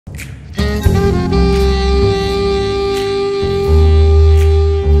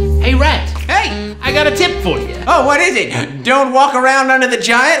tip for you. Oh, what is it? Don't walk around under the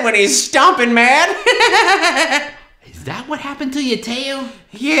giant when he's stomping mad? Is that what happened to your tail?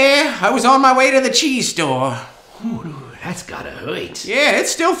 Yeah, I was on my way to the cheese store. Ooh, that's gotta hurt. Yeah,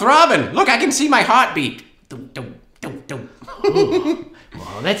 it's still throbbing. Look, I can see my heartbeat. Well,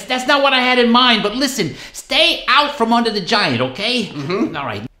 that's not what I had in mind, but listen, stay out from under the giant, okay? Mm-hmm. All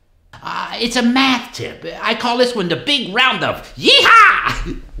right. It's a math tip. I call this one the big roundup.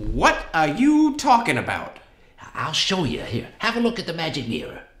 Yeehaw! What are you talking about? I'll show you. Here, have a look at the magic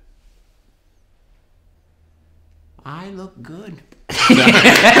mirror. I look good.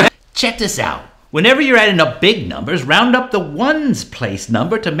 Check this out. Whenever you're adding up big numbers, round up the ones place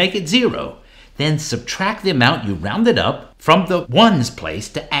number to make it 0. Then subtract the amount you rounded up from the ones place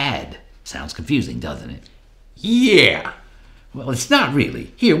to add. Sounds confusing, doesn't it? Yeah. Well, it's not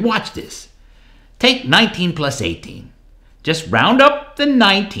really. Here, watch this. Take 19 plus 18. Just round up the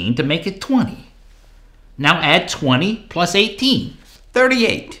 19 to make it 20. Now add 20 plus 18.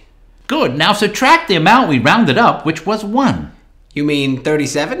 38. Good. Now subtract the amount we rounded up, which was 1. You mean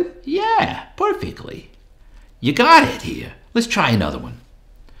 37? Yeah, perfectly. You got it here. Let's try another one.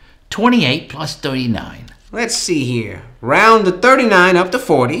 28 plus 39. Let's see here. Round the 39 up to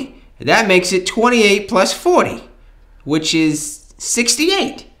 40. That makes it 28 plus 40, which is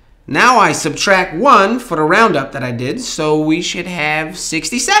 68. Now I subtract 1 for the roundup that I did, so we should have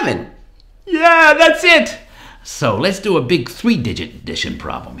 67. Yeah, that's it. So let's do a big 3-digit addition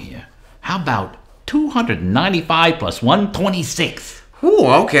problem here. How about 295 plus 126? Ooh,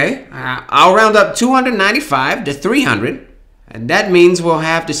 okay. I'll round up 295 to 300. And that means we'll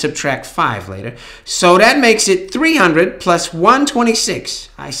have to subtract 5 later. So that makes it 300 plus 126.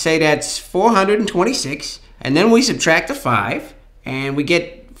 I say that's 426. And then we subtract the 5, and we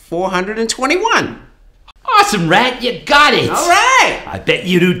get 421. Awesome, Rat. You got it. All right. I bet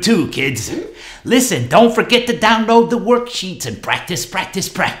you do too, kids. Listen, don't forget to download the worksheets and practice, practice,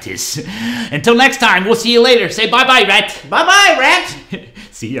 practice. Until next time, we'll see you later. Say bye-bye, Rat. Bye-bye, Rat.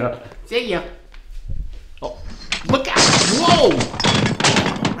 See ya. See ya. Oh, look out. Whoa.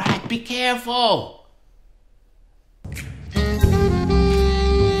 Rat, be careful.